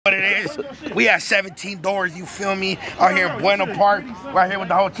boys. We have 17 doors, you feel me? Out here in Bueno Park, right here with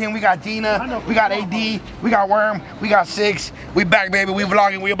the whole team. We got Dina, we got AD, we got Worm, we got Syxx. We back, baby. We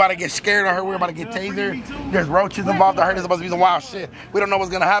vlogging. We about to get scared. I heard we're about to get tasered. There's roaches involved. I heard there's supposed to be some wild shit. We don't know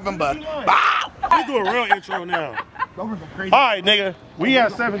what's gonna happen, but bow! We do a real intro now. All right, nigga. We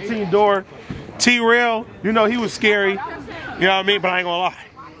have 17 door. t-rell, you know, he was scary. You know what I mean? But I ain't gonna lie.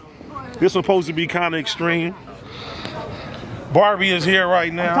 This was supposed to be kind of extreme. Barbie is here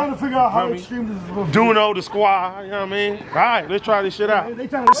right now. I'm trying to figure out how extreme this is supposed to be. Doknow, the squad, you know what I mean? All right, let's try this shit out.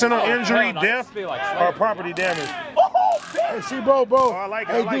 Send an injury, death, or property damage. Hey, see, bro. Oh, I like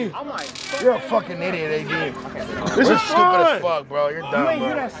it. I like it. You're a fucking idiot, AD. This is stupid as fuck, bro. You're dumb, You ain't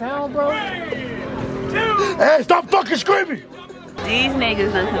hear bro. that sound, bro? Hey, stop fucking screaming! These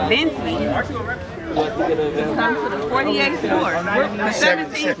niggas done convinced me to come to the 48th floor, the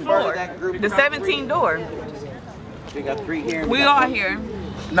 17th floor, the 17th door. We got 3 here. We all here.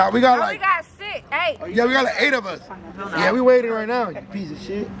 Nah, we got We like, got 6, 8. yeah, we got like 8 of us. Yeah, we waiting right now, you piece of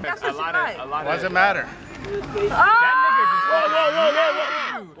shit. That's what you like. What does it matter? Oh!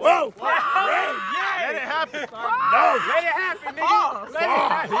 Whoa! Let it happen. No! Let it happen, nigga. Let it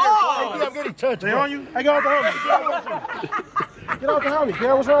happen. I'm getting touched, They bro. on you? Hey, get out the helmet. Get out the helmet,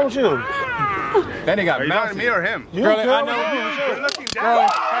 Karen. What's wrong with you? Then he got mad at me or him? Girl, I know You're you. looking down.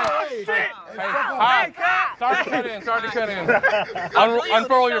 Hi. Sorry to cut in.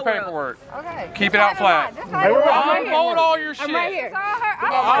 Unfurl your paperwork. Okay. Keep it out flat. Unfold all your shit. I'm right here.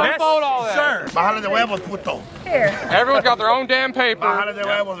 Unfold all that. Sir, bájale de huevos, puto. Here. Everyone's got their own damn paper. Bájale de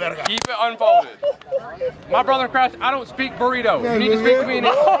huevos, verga. Keep it unfolded. My brother crashed. I don't speak burrito. You need to speak to me in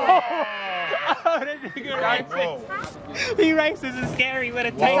He racist and scary with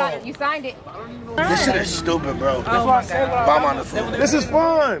a tape. You signed it. This shit is stupid, bro. Oh my God. Bomb on the phone. This is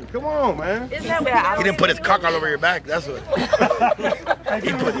fun. Come on, man. Isn't that what He didn't put his cock all over your back, that's what.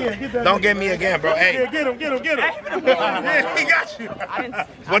 Don't get me again, bro. Hey. Yeah, get him. Yeah, he got you.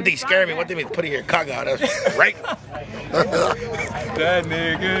 One thing scared me, one thing is putting your cock out. That's right. That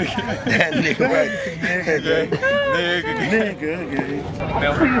nigga. That nigga, right.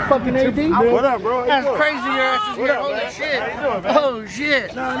 Nigga. You fucking AD? What up, bro? That's crazy, your ass is here. Holy shit. Oh,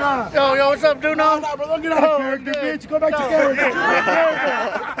 shit. Nah. Yo, what's up, dude? Nah, bro, don't get out of character, bitch. Go back to character.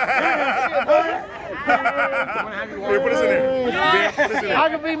 Here, put us in there. I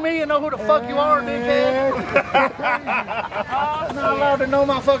can be me and know who the fuck you are, dickhead. I'm not allowed to know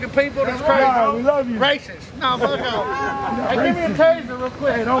my fucking people. That's crazy. We love you. Racist. No, fuck off. Hey, give me a taser real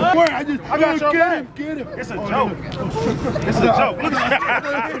quick. Hey, don't worry. I got your back. Get him. It's a joke. It's a joke.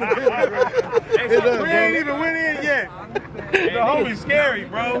 We ain't even went in yet. The homie's scary,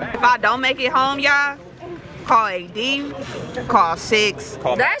 bro. If I don't make it home, y'all, call AD, call Syxx.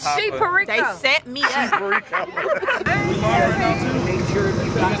 That's she Perico. They set me up.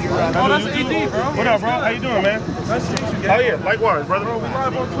 Oh, that's AD, bro. What up, bro? How you doing, man? Oh, yeah. Likewise, brother. We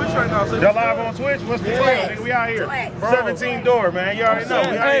live on Twitch right now. Y'all live on Twitch? What's the deal, nigga? We out here. 17 door, man. You already know.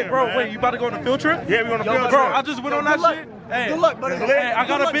 We out here, bro, man. wait, you about to go on a field trip? Yeah, we on a field trip. Bro, I just went on that shit. Hey, good luck, buddy. Hey, I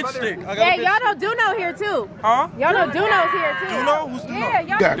got a bitch stick. Yeah, y'all know Doknow here too. Huh? Y'all know Doknow's here too. Doknow? Who's Doknow? Yeah,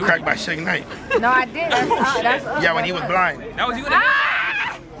 y'all. Got cracked by Suge Knight. No, I didn't. That's us. Yeah, when he was blind. That was you.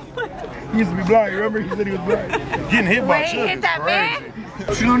 He used to be blind. Remember, he said he was blind. Getting hit by Wait, shit. hit that man.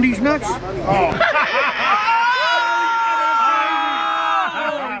 Shit on these nuts?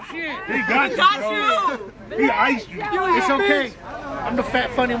 He got you. He iced you. It's okay. I'm the fat,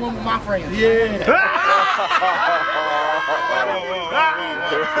 funny one with my friends. Yeah.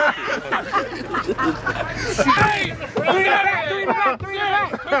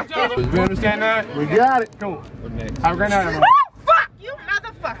 We understand that? We got it. Cool. Have a great night, everyone. Fuck you,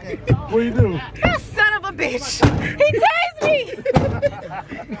 motherfucker. What do you do? That son of a bitch. He tased me.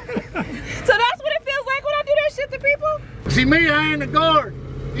 So that's what it feels like when I do that shit to people? See me, I ain't a guard.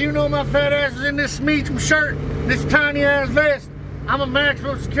 Even though my fat ass is in this Smeechum shirt, this tiny ass vest, I'm a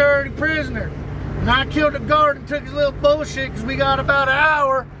maximum security prisoner. And I killed a guard and took his little bullshit because we got about an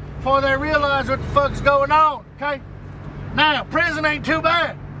hour before they realized what the fuck's going on, okay? Now, prison ain't too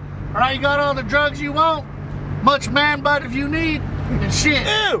bad. All right, you got all the drugs you want, much man butt if you need, and shit.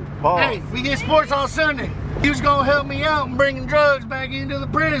 Ew. Hey, we get sports all Sunday. You was gonna help me out in bringing drugs back into the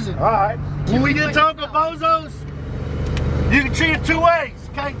prison. All right. When we get talking bozos, you can treat it 2 ways,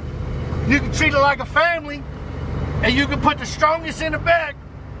 okay? You can treat it like a family, and you can put the strongest in the back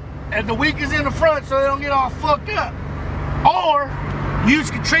and the weakest in the front so they don't get all fucked up. Or, you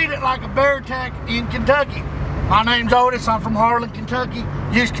can treat it like a bear attack in Kentucky. My name's Otis, I'm from Harlan, Kentucky.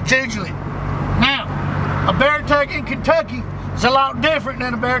 You can jiggle it. Now, a bear attack in Kentucky is a lot different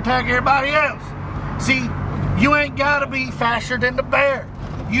than a bear attack everybody else. See, you ain't gotta be faster than the bear.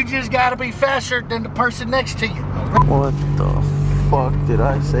 You just gotta be faster than the person next to you. What the fuck did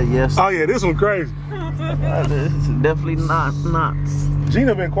I say? Yes. Oh yeah, this one's crazy. This is definitely not nuts.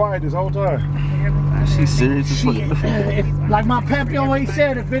 Gina been quiet this whole time. She's serious as fuck. Like my pappy always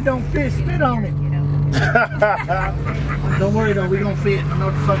said, if it don't fit, spit on it. Don't worry though, we gonna fit. I know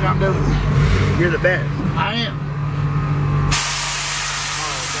what the fuck I'm doing. You're the best. I am.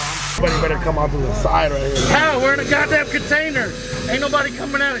 Somebody better come out to the side right here. How? We're in a goddamn container. Ain't nobody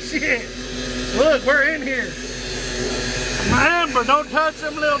coming out of shit. Look, we're in here. My Amber, don't touch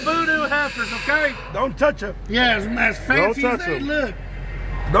them little voodoo heifers, okay? Don't touch them. Yeah, as fancy as they look.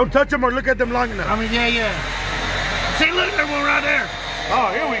 Don't touch them or look at them long enough. I mean, yeah. See, look, there's one right there. Oh,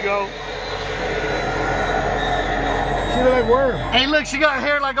 here we go. She look like worm. Hey, look, she got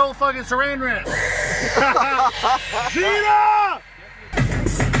hair like old fucking saran wrap. Gina!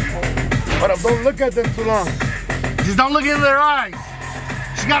 Hold up, don't look at them too long. Just don't look into their eyes.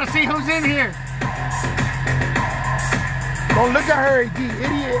 She gotta see who's in here. Don't look at her, you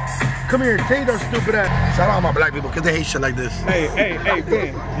idiot. Come here, take her stupid ass. Shout out my black people, because they hate shit like this. Hey,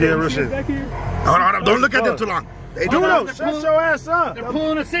 Ben. Yeah, real shit. Hold on, don't look at them too long. They do Duno, know. shut your ass up. They're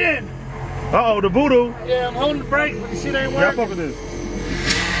pulling us in. Uh-oh, the voodoo. Yeah, I'm holding the brakes, but the shit ain't Yeah, working. fuck with this.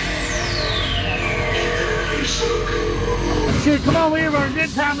 Shit, come on, we were in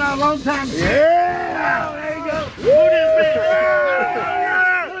good time, not a long time. Yeah! Oh, there you go. Who this bitch?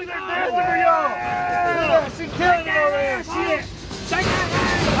 Look, they're dancing for y'all. Yeah, she's killing it over there. Shit.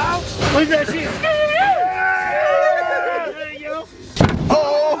 Look at that shit. There you go.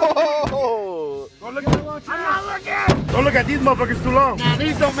 Oh! Don't look at them. I'm not looking. Don't look at these motherfuckers too long. Nah,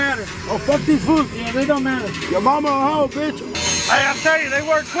 these don't matter. Oh, fuck these fools. Yeah, they don't matter. Your mama a hoe, bitch. Hey, I'll tell you, they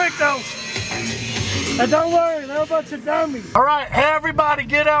work quick though. And don't worry, they're a bunch of dummies. All right, everybody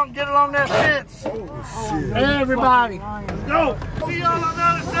get out and get along that fence. Oh, shit. Everybody. Go. See y'all on the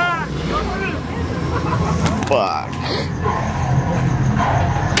other side. Fuck.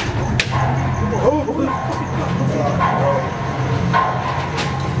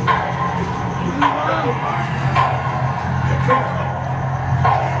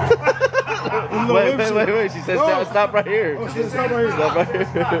 Wait. She said stop right here. Oh, she said stop right here. Stop right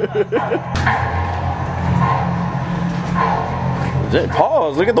here.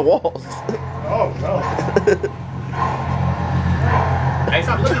 Pause. Look at the walls. Oh, no. Hey,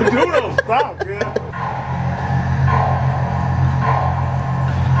 stop looking. Duno, stop, man.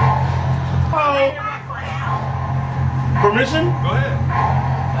 Oh. Permission? Go ahead.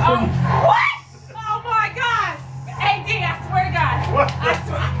 What? Oh my God! AD, I swear to God. What? I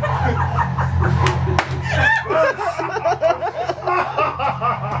swear.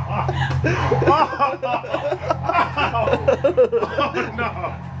 Oh, no.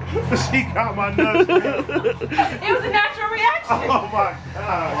 She got my nuts. It was a natural reaction. Oh my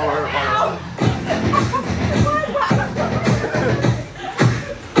God.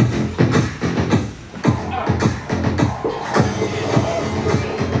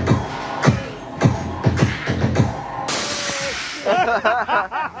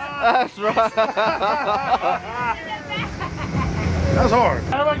 That's right. That's hard.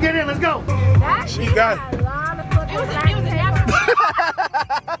 Everybody get in, let's go. She got it. It was a natural.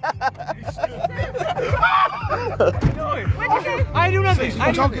 I do nothing.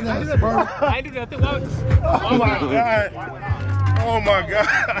 I'm talking to us, bro. I do nothing. Oh my God. Oh my God.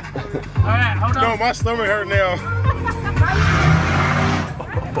 All right, hold on. No, my stomach hurt now.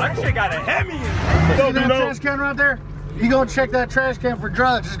 That shit got a Hemi. See that trash can right there? You go check that trash can for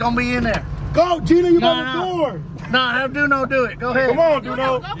drugs. It's gonna be in there. Go, Gina, you by the No. door. Nah, have Duno do it. Go ahead. Come on,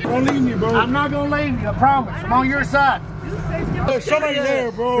 Duno. Don't leave me, bro. I'm not gonna leave you, I promise. I'm on your side. There's somebody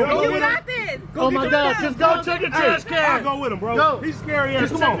there, bro. You got this. Oh my God, just go check the trash can. I'll go with him, bro. Go. He's scary ass.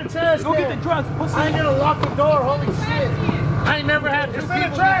 Just Come check on. the trash can. Go get the drugs. I ain't gonna lock the door, holy shit. I ain't never had two It's people in the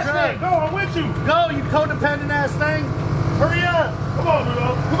do trash drugs. can. Go, I'm with you. Go, you codependent ass thing. Hurry up. Come on,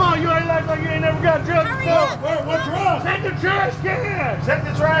 Duno. Come on, you ain't like you ain't never got drugs before. What drugs? Check the trash can. Check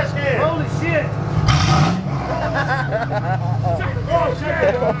the trash can. Holy shit. Go, check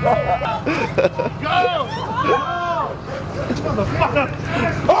it. Go.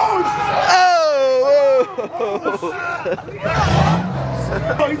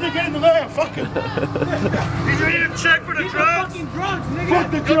 Oh, he's not getting the van. Fuck him. He's ready to check for the drugs.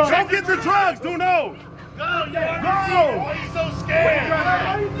 Fuck the drugs. Go get the drugs, Duno. Go, yeah. Go. Why are you so scared? Why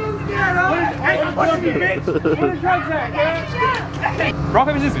are you so scared, huh? Hey, fuck you, bitch. Where the drugs at, man? Rock,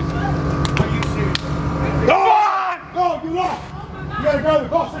 paper, scissors. Go. Go, you walk. You gotta go.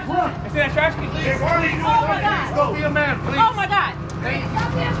 Go, sit down. It's in that trash can. Oh my God. Go be a man, please. Oh my God.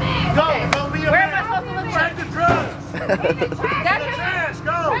 Go be a Where man. am I supposed to look Check for? the drugs. That Trash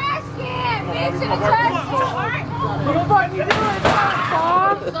Let's go. Trash can, bitch, in the trash can. What the fuck you doing,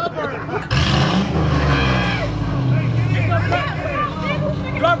 Bob?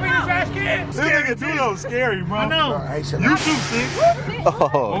 You want to bring the trash can? This nigga Doknow scary, bro. I know. You too, Syxx.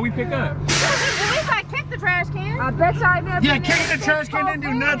 Oh. What we pick up? At least I kicked the trash can. I bet you I never. Yeah, kicking the trash can didn't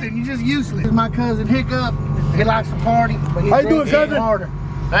do nothing. You just useless. My cousin Hiccup, he likes to party, but he's getting harder.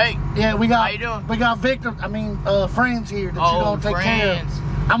 Hey. Yeah, we got. How you doing? We got victims. I mean, friends here that you gonna take care of.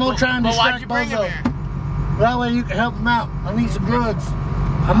 I'm gonna try and distract both of them. That way you can help them out. I need some drugs.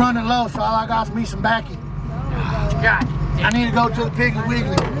 I'm running low, so all I got is me some backy. God. I need to go to the Piggly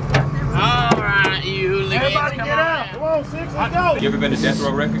Wiggly. All right, you hooligans. Everybody get out. Come on, Syxx, let's go. You ever been to Death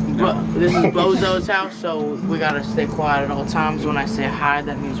Row Records? Well, this is Bozo's house, so we gotta stay quiet at all times. When I say hide,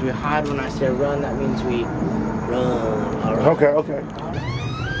 that means we hide. When I say run, that means we run. All right. Okay, okay.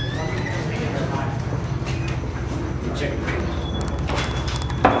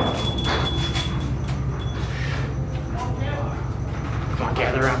 Come on,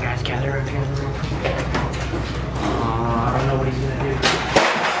 gather around, guys. Gather around, gather around. I don't know what he's gonna do.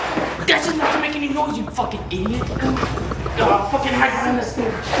 That's just not to make any noise, you fucking idiot. Oh, fucking hide behind this thing.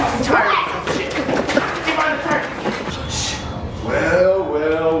 I'm tired of this shit. Get behind the tire. Well,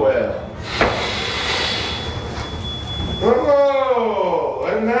 well, well. Oh,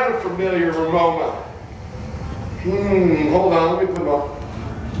 isn't that a familiar aroma? Hold on, let me put my...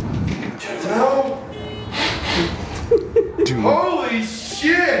 Holy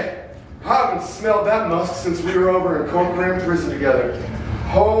shit! I haven't smelled that musk since we were over in Corcoran prison together.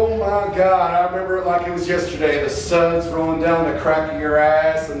 Oh my God, I remember it like it was yesterday. The suds rolling down the crack of your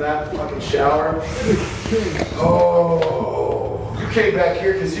ass in that fucking shower. Oh, you came back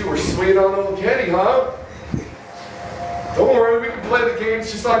here because you were sweet on old Kenny, huh? Don't worry, we can play the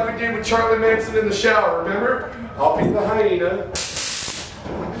games just like we did with Charlie Manson in the shower, remember? I'll be the hyena,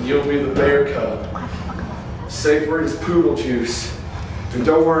 and you'll be the bear cub. Safe word is poodle juice. And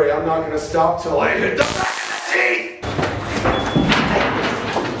don't worry, I'm not going to stop till I hit the back of the teeth!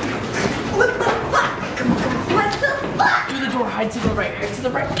 What the fuck? What the fuck? Do the door, hide to the right, hide to the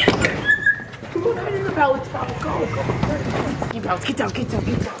right. Come on, hide in the balance bottle. Go, go. Get down, get down, get down,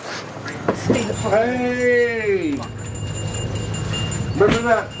 get down. Stay the fuck. Hey! Remember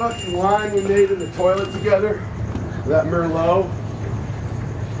that fucking wine we made in the toilet together? That Merlot?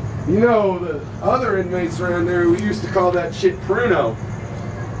 You know, the other inmates around there, we used to call that shit Pruno.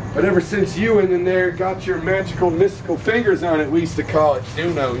 But ever since you and in there got your magical, mystical fingers on it, we used to call it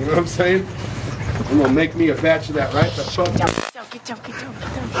Doknow, you know what I'm saying? I'm gonna make me a batch of that right the fuck up. Get down, get down, get down,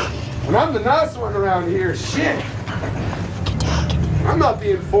 get down. And I'm the nice one around here, shit. I'm not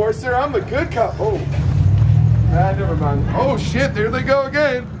the enforcer, I'm the good cop. Oh, never mind. Oh shit, there they go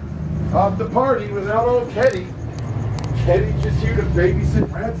again. Off the party without old Keddy. Keddy's just here to babysit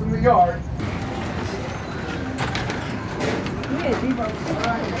rats in the yard.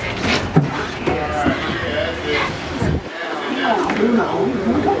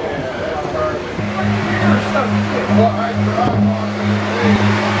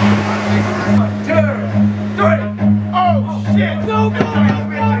 Oh shit! Go, go, go!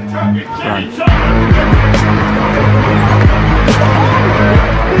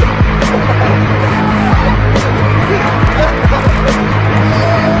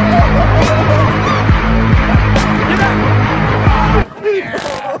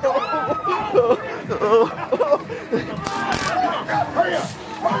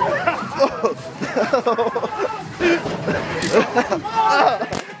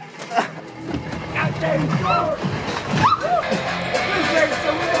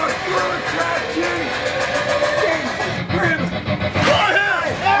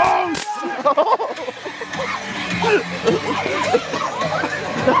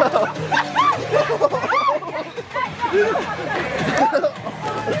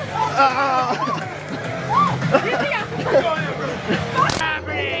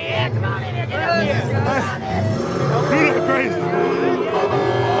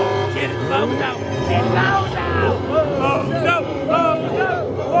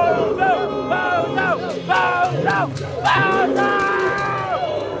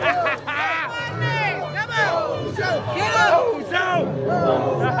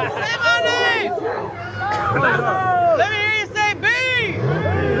 Let me hear you say B.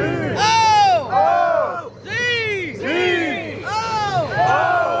 O. Z. Z. O.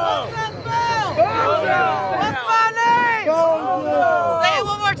 What's my name? Say it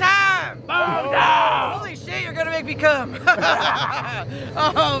one more time. Holy shit, you're gonna make me come.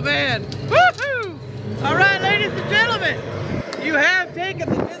 Oh man. Woohoo! All right, ladies and gentlemen, you have taken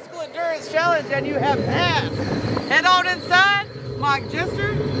the physical endurance challenge and you have passed. Head on inside. Mike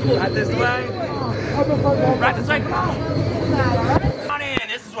Jester. Right this way. Right this way. Come on in.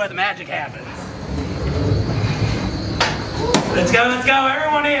 This is where the magic happens. Let's go, let's go.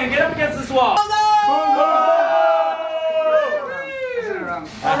 Everyone in. Get up against this wall.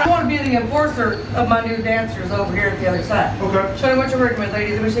 I want to be the enforcer of my new dancers over here at the other side. Okay. Show me what you're working with,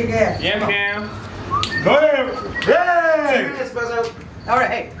 ladies. Let me shake your ass. Yeah, Cam. Go ahead. Hey! All right,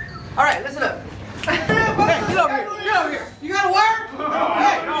 hey. All right, listen up. Hey, get over here. Get over here. You got to work?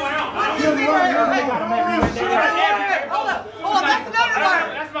 Hey. Hold up. Hold up. That's another wire.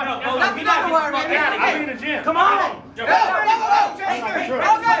 That's another wire, baby. I'm in the gym. Come on. Go.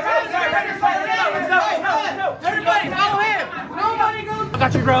 Everybody, follow him. Nobody goes. I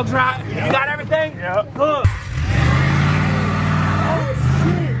got your drugs right. You got everything? Yeah. Good.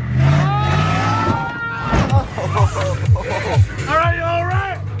 All right, you all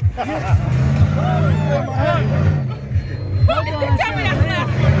right?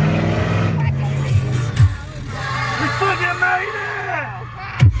 We fucking made it!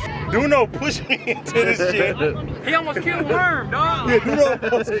 Doknow pushed me into this shit. He almost killed Worm, dog. Yeah,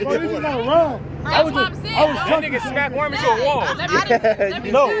 Doknow. This is not wrong. I was That nigga smacked Worm into a wall.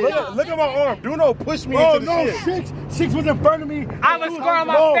 No, look at my arm. Doknow pushed me into the shit. Syxx was in front of me. I was scarring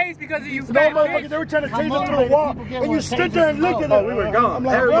my face because of you, fat bitch. They were trying to chase us to the wall, and you stood there and looked at them. We were gone. I'm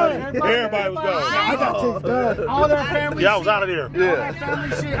like, Everybody was gone. I got chased down. All that family Yeah, I was out of there. all that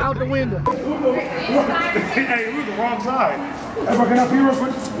family shit out the window. Hey, we was the wrong side. Hey, bro, can I pee real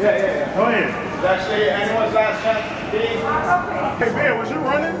quick? Yeah. Go ahead. Anyone's last chance to be? Hey, man, was you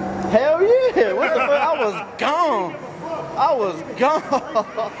running? Hell yeah! What the fuck? I was gone. I was gone.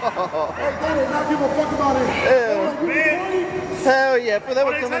 Hey, Daddy, now people fuck about it. Hell yeah! But they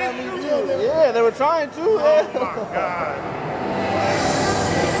were coming at me too. Yeah, they were trying to. Oh my God.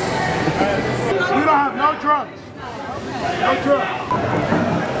 We don't have no drugs. No drugs.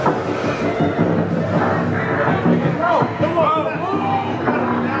 Come on.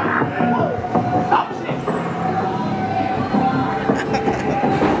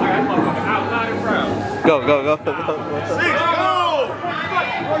 Go. Syxx, go!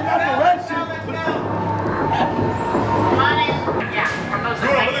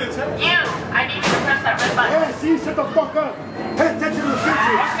 You, I need you to press that red button. Hey, see, shut the fuck up. Pay attention to the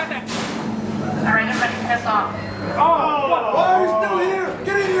picture. All right, everybody piss off. Oh, why are you still here?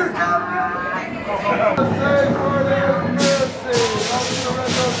 Get in here, come.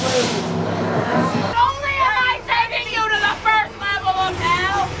 Only am I taking you to the first level of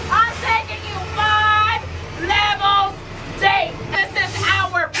hell. I'm taking you 5 levels deep. This is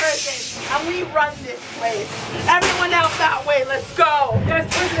our prison, and we run this place. Everyone else that way, let's go. Yes,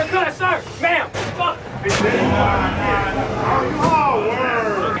 prisoner, good, sir. Ma'am. Fuck. Oh,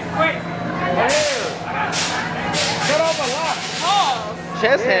 word. Wait. Cut off a lot. Pause.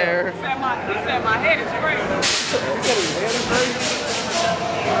 Chest hair. He said my head is great.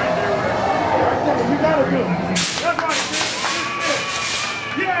 You gotta do it. That's right, Syxx.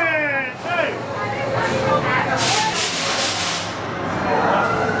 Yeah! Hey!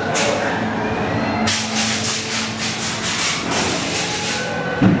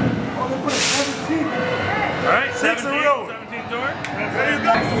 All right, 17th door.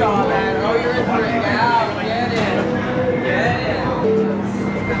 I saw that. Oh, you're in for it now. Get it.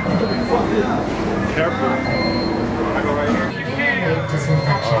 Careful. I go right here.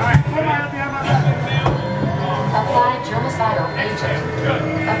 Apply germicidal agent.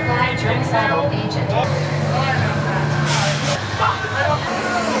 Apply germicidal agent.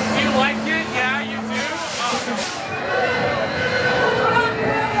 You like it? Yeah, you do?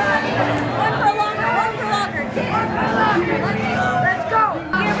 One for longer. Let's go.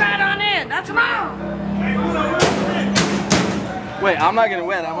 Get right on in. That's wrong. Wait, I'm not gonna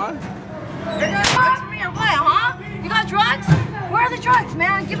win, am I? Drugs for your way, huh? You got drugs? Where are the drugs,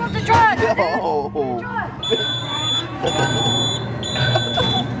 man? Give up the drugs. No.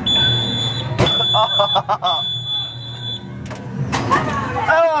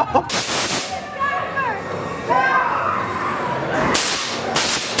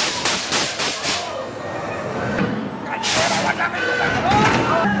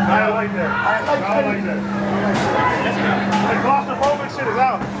 I like that. The claustrophobic shit is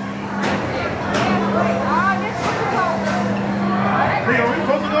out. Hey, are we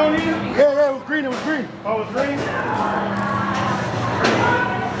supposed to go in here? Yeah, it was green. Oh, it's green?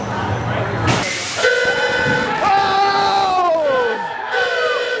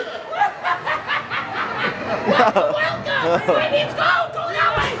 Welcome. Let's go. Go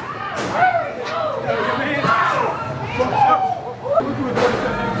that way.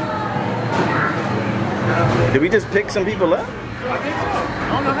 Did we just pick some people up?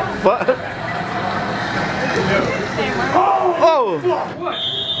 What? Oh!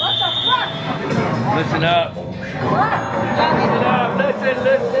 Listen up. Listen up.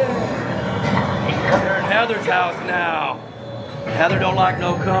 Listen. You're in Heather's house now. Heather don't like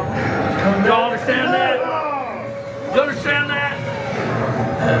no company. You all understand that? You understand that?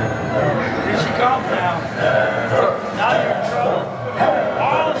 Here she comes now. Now you're in trouble.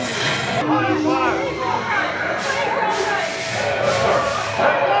 All of you.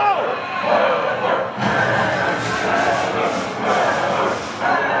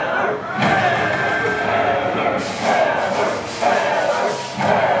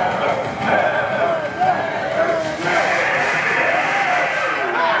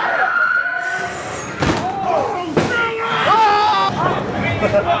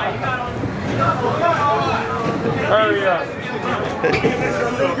 Hurry up.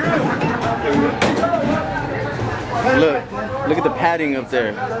 Look at the padding up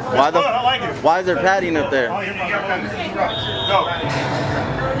there. Why is there padding up there?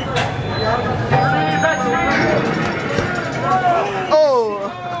 Oh!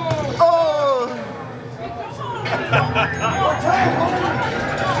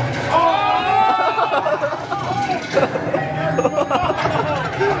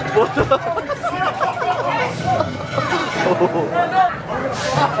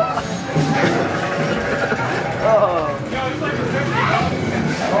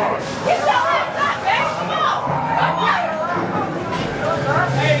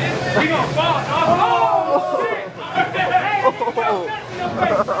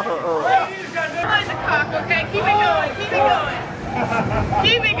 Okay, keep it going.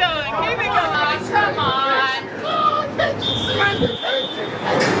 Keep it going. Come on.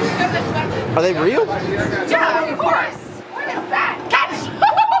 Are they real? Yeah, of course. Catch.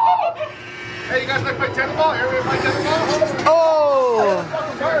 Hey, you guys like play tennis ball? Everybody play tennis ball? Oh!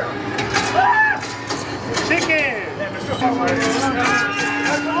 Chicken!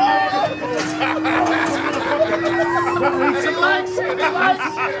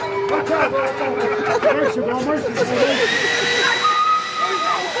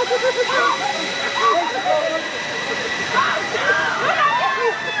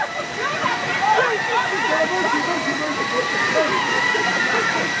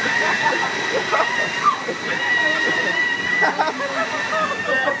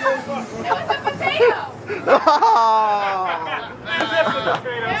 It was a potato.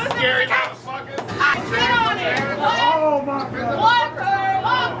 Scary motherfucker. I spit on it. Oh my God.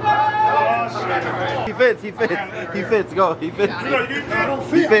 He fits. Go. He fits.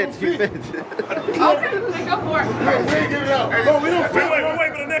 He fits. Okay, then go for it. Give it up. Bro, we don't fit. Wait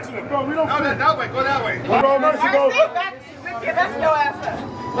for the next one. Bro, we don't fit. No, that way. Go that way. Bro, Mercy, go. Let's go after.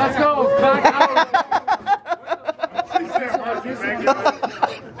 Let's go. Back out.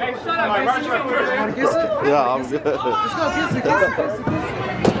 Hey, shut up. Yeah, I'm good. Let's go. Kiss it.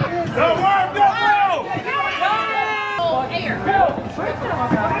 Go, worm, go! Here.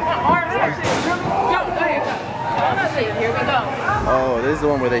 Here we go. Oh, this is the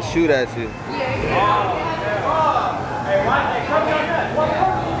one where they shoot at you.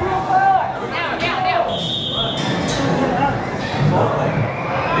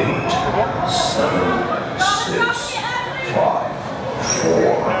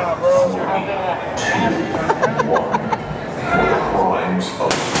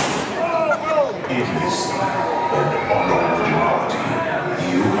 Idiocy and honorability.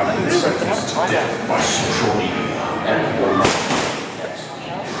 You have been sentenced to death by social media and will not be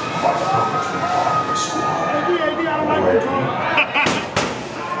executed by permanent firing squad. Ready?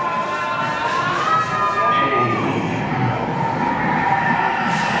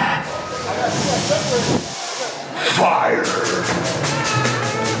 Fire!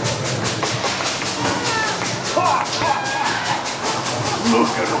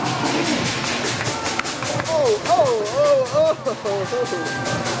 Look at him.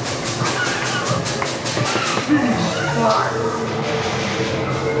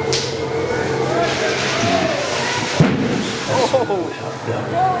 Have them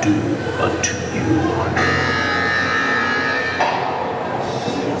do unto you.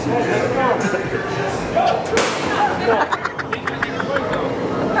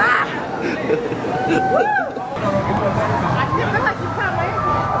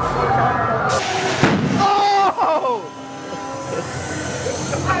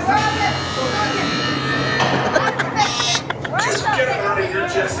 Just get him out of here,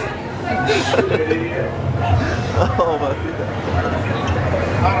 Jesse. Oh my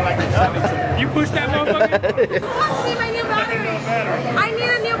God. You push that motherfucker? Who wants to be my new battery? I need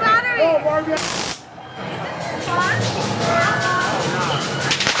a new battery. Oh, Margaret. Is it fun?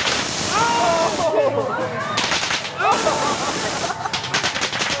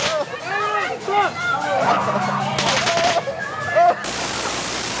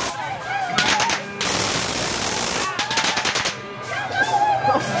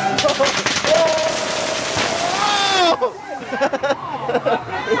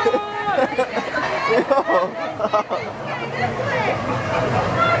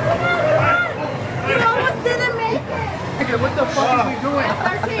 What the fuck are we doing?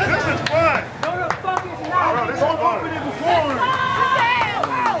 This is fun. No, the fuck is not. Bro, this is fun.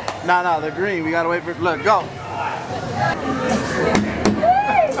 Nah, they're green. We gotta wait for it. Look, go.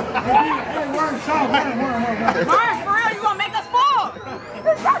 Mars, for real, you gonna make us fall?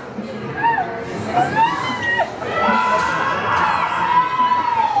 It's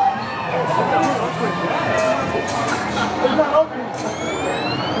not open.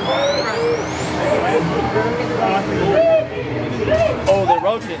 Oh, they're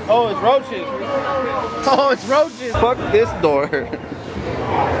roaches. Oh, it's roaches. Oh, it's roaches. Fuck this door. Hurry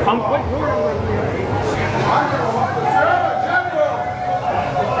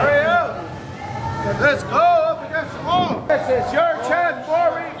up. Let's go up against the wall. This is your chance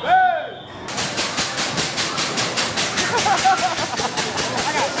for revenge.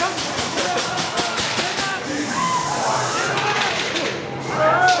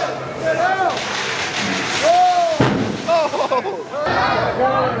 Get out.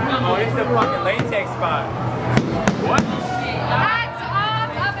 Oh, it's the fucking latex spot. What? Hats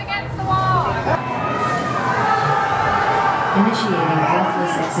off up against the wall. Initiating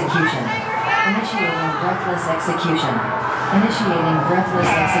breathless execution. Initiating breathless execution. Initiating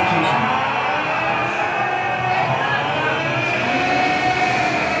breathless execution.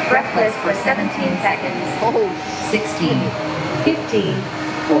 Breathless for 17 seconds. 16, 15,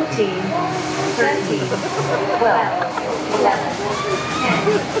 14, 13, 12, 11, 10,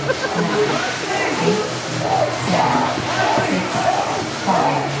 9, 8, 7, 6,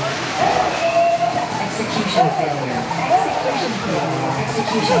 5. Execution failure. Execution failure.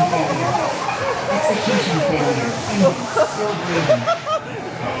 Execution failure. Execution failure. Inmates still breathing.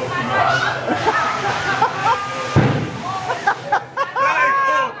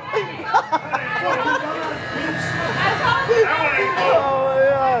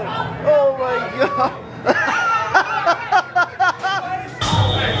 Oh my god.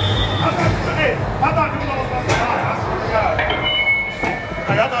 Hey, I thought you know was about to die. I swear to God.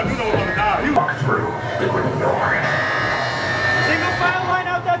 Hey, I thought you know was about to die. You walk through the green door. Single file line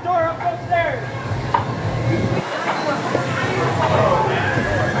out that door up those stairs.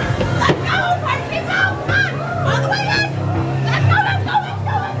 Let's go, party people! Come on! All the way in! Let's go, let's go, let's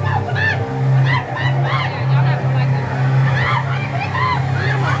go, let's go! Come on! Come on, come on, come on! Y'all have to like this. Come on, party people!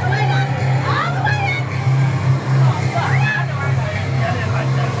 All the way in! All the way in!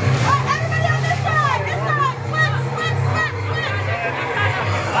 Alright, everybody on this side! This side! Switch, switch, switch, switch!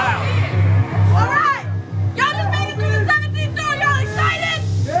 Alright! Y'all just made it through the 17th door! Y'all excited?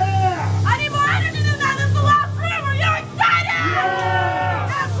 Yeah! I need more energy than that! This is the last room! Are y'all excited? Yeah!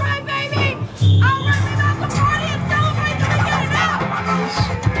 That's right, baby! Alright, we about to party and celebrate till we get it out!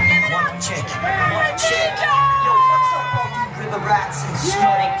 Give it up! Check, one check. Yo, what's up, all you river rats and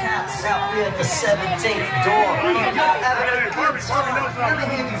snotty cats out here at the 17th door? If you're having a good time, let me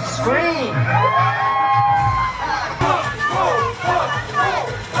hear you scream.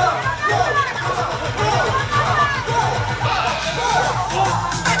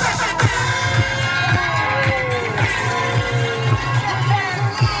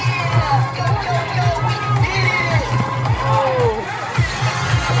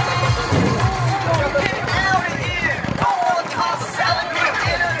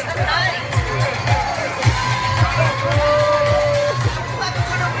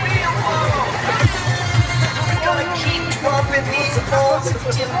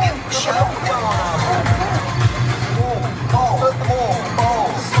 Till you show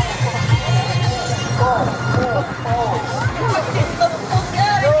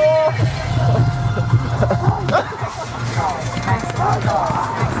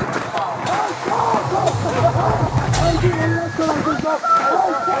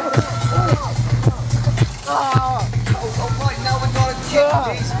Alright, now we gotta kick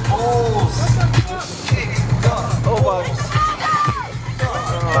these balls. Kick the balls.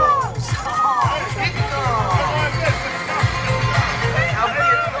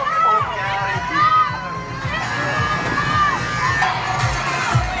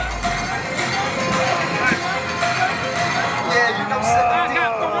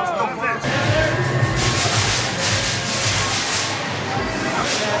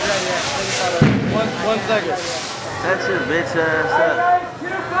 One second. That's your bitch ass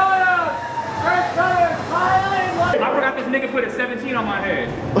I forgot this nigga put a 17 on my head.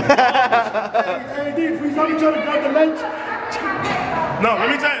 Hey, D, please let me try to grab the lunch. No, let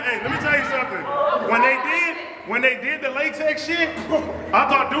me tell you something. When they did the latex shit, I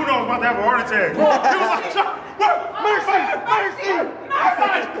thought Doknow was about to have a heart attack. He was like, mercy.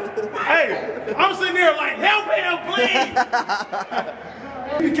 Hey, I'm sitting there like, help him, please.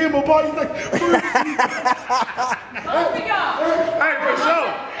 He became a body like, hey, for sure.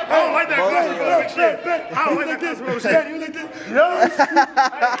 I don't like that classical shit. I don't like that classical shit. He was like this.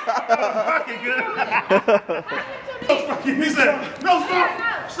 He said, no,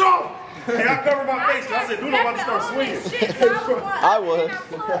 stop. Hey, I covered my face. I said, Doknow about to start swinging. I was.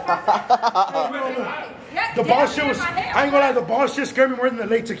 The ball shit was, I ain't gonna lie, the ball shit scared me more than the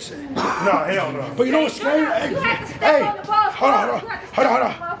latex shit. No, hell no. But you know what's scary? Hey, hold on.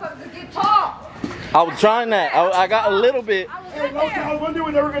 I was trying that. I got a little bit. Hey, I was wondering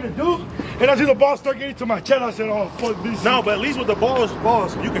what they were gonna do, and I see the ball start getting to my chest. I said, "Oh fuck this." No, but at least with the balls,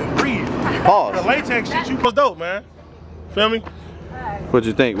 you can breathe. Pause. The latex shit, you was dope, man. Feel me? What'd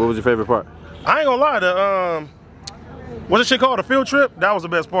you think? What was your favorite part? I ain't gonna lie. What's this shit called? The field trip? That was the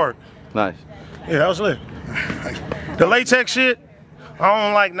best part. Nice. Yeah, that was lit. The latex shit, I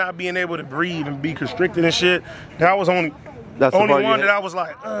don't like not being able to breathe and be constricted and shit. That was only one that I was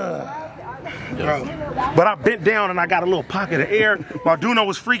like, Bro. But I bent down and I got a little pocket of air while Doknow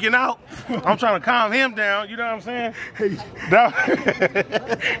was freaking out. I'm trying to calm him down, you know what I'm saying? Hey,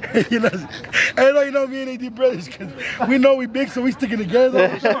 you know me and AD brothers, because we know we big, so we sticking together.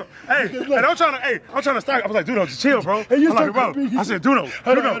 Hey, and I'm trying to start. I was like, Doknow, just chill, bro. Hey, I'm like, bro. I said,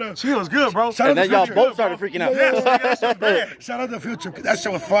 Doknow, chill is good, bro. And then y'all both started freaking out. Shout out to the field trip, because that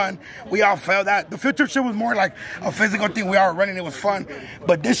shit was fun. We all felt that. The field trip shit was more like a physical thing. We all running, it was fun.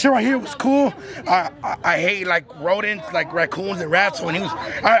 But this shit right here was cool. I hate like rodents, like raccoons and rats. So when he was,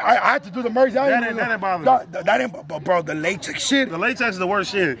 I had to do the merge. That didn't bother me. That didn't, but the latex shit. The latex is the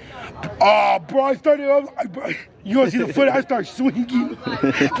worst shit. Oh, bro, I started. You gonna see the footage? I start swinging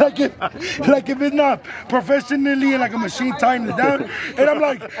like if it's not professionally and like a machine tying it down. And I'm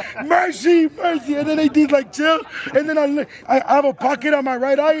like, mercy, mercy. And then they did like chill. And then I have a pocket on my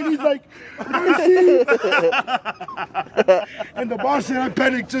right eye, and he's like, mercy. And the boss said I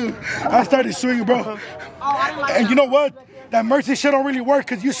panicked too. I started swinging, bro. And you know what? That mercy shit don't really work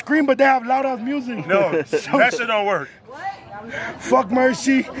because you scream, but they have loud ass music. No, that shit don't work. Fuck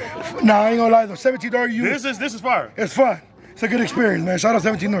mercy. Nah, I ain't gonna lie though. 17 North. This is fire. It's fun. It's a good experience, man. Shout out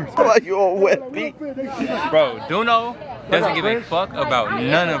 17 North. Like you all wet beat. Bro, Doknow doesn't give a fuck about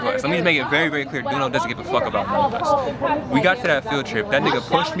none of us. Let me just make it very, very clear. Doknow doesn't give a fuck about none of us. We got to that field trip. That nigga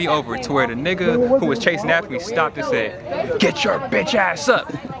pushed me over to where the nigga who was chasing after me stopped and said, "Get your bitch ass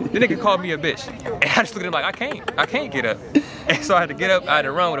up." The nigga called me a bitch. And I just looked at him like, I can't get up. And so I had to get up, I had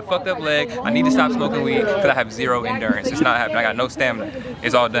to run with a fucked up leg. I need to stop smoking weed because I have zero endurance. It's not happening. I got no stamina.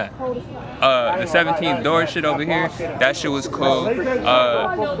 It's all done. The 17th door shit over here, that shit was cool.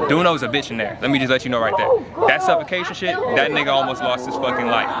 Doknow's a bitch in there. Let me just let you know right there. That suffocation shit, that nigga almost lost his fucking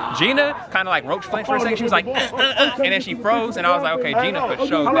life. Gina kind of like roach flinked for a second. She was like, and then she froze, and I was like, okay, Gina for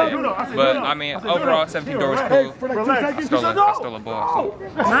sure dead. But I mean, overall, 17th door was cool. I stole a ball.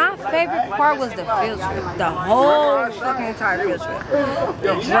 My favorite part was the field trip. The whole fucking entire field trip.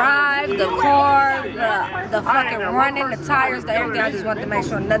 The drive, the car, the fucking running, the tires, the everything. I just wanted to make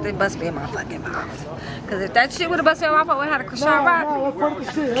sure nothing bust me in my fucking mouth. Because if that shit would have busted me in my mouth, I would have had a Krishan ride.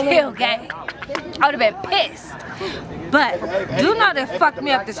 Kill gang. I would have been pissed. But Doknow done fucked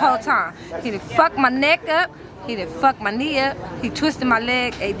me up this whole time. He done fucked my neck up. He done fucked my knee up. He twisted my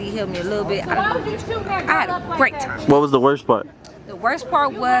leg. AD healed me a little bit. I had a great time. What was the worst part? The worst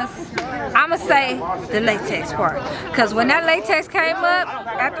part was, I'ma say, the latex part. Because when that latex came up,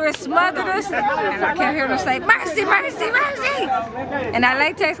 after it smothered us, and I kept hearing him say, mercy, mercy, mercy. And that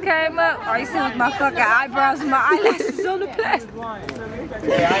latex came up, all you see was my fucking eyebrows and my eyelashes on the plastic.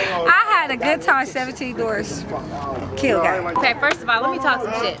 I had a good time, 17 doors. Kill guy. Okay, first of all, let me talk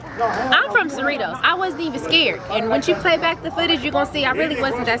some shit. I'm from Cerritos. I wasn't even scared. And once you play back the footage, you're gonna see I really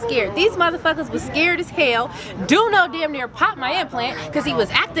wasn't that scared. These motherfuckers was scared as hell. Doknow damn near popped my implant because he was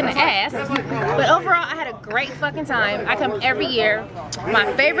acting an ass. But overall, I had a great fucking time. I come every year.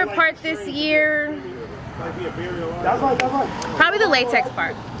 My favorite part this year, probably the latex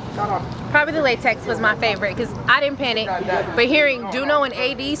part. Probably the latex was my favorite because I didn't panic. But hearing Doknow and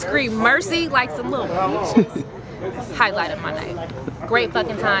AD scream mercy like some little bitches, highlight of my night. Great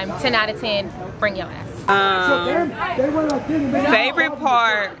fucking time. 10 out of 10. Bring your ass.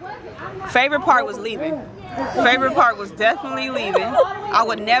 Favorite part was leaving. Favorite part was definitely leaving. I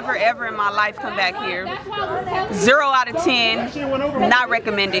would never ever in my life come back here. 0 out of 10, not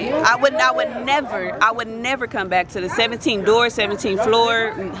recommended. I would never come back to the 17 door, 17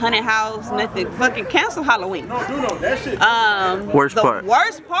 floor, haunted house, nothing. Fucking cancel Halloween. Worst part. The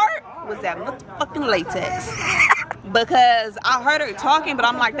worst part was that motherfucking latex. Because I heard her talking, but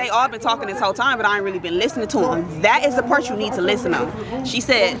I'm like, they all been talking this whole time, but I ain't really been listening to them. That is the part you need to listen on. She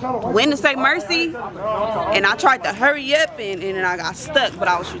said, when to say mercy, and I tried to hurry up, and I got stuck, but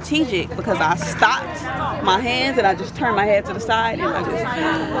I was strategic because I stopped my hands, and I just turned my head to the side, and I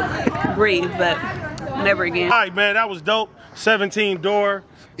just breathed, but never again. All right, man, that was dope. 17 door.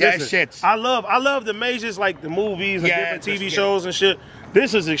 Yeah, listen, shit. I love the majors, like the movies and different TV shows and shit.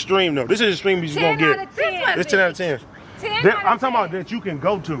 This is extreme though. This is extreme as you gonna get. It's 10 out of 10. I'm talking about that you can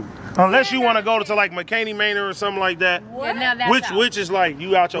go to. Unless you want to go to like McCaney Manor or something like that. Yeah, now that's which is like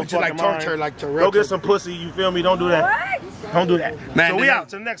you out your fucking mind. Like torture. Go get some pussy, you feel me? Don't do that. Don't do that. Man, so we out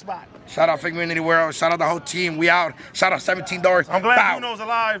to the next spot. Shout out Figmunity World. Shout out the whole team. We out. Shout out 17 doors. I'm glad Dunow's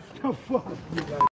alive.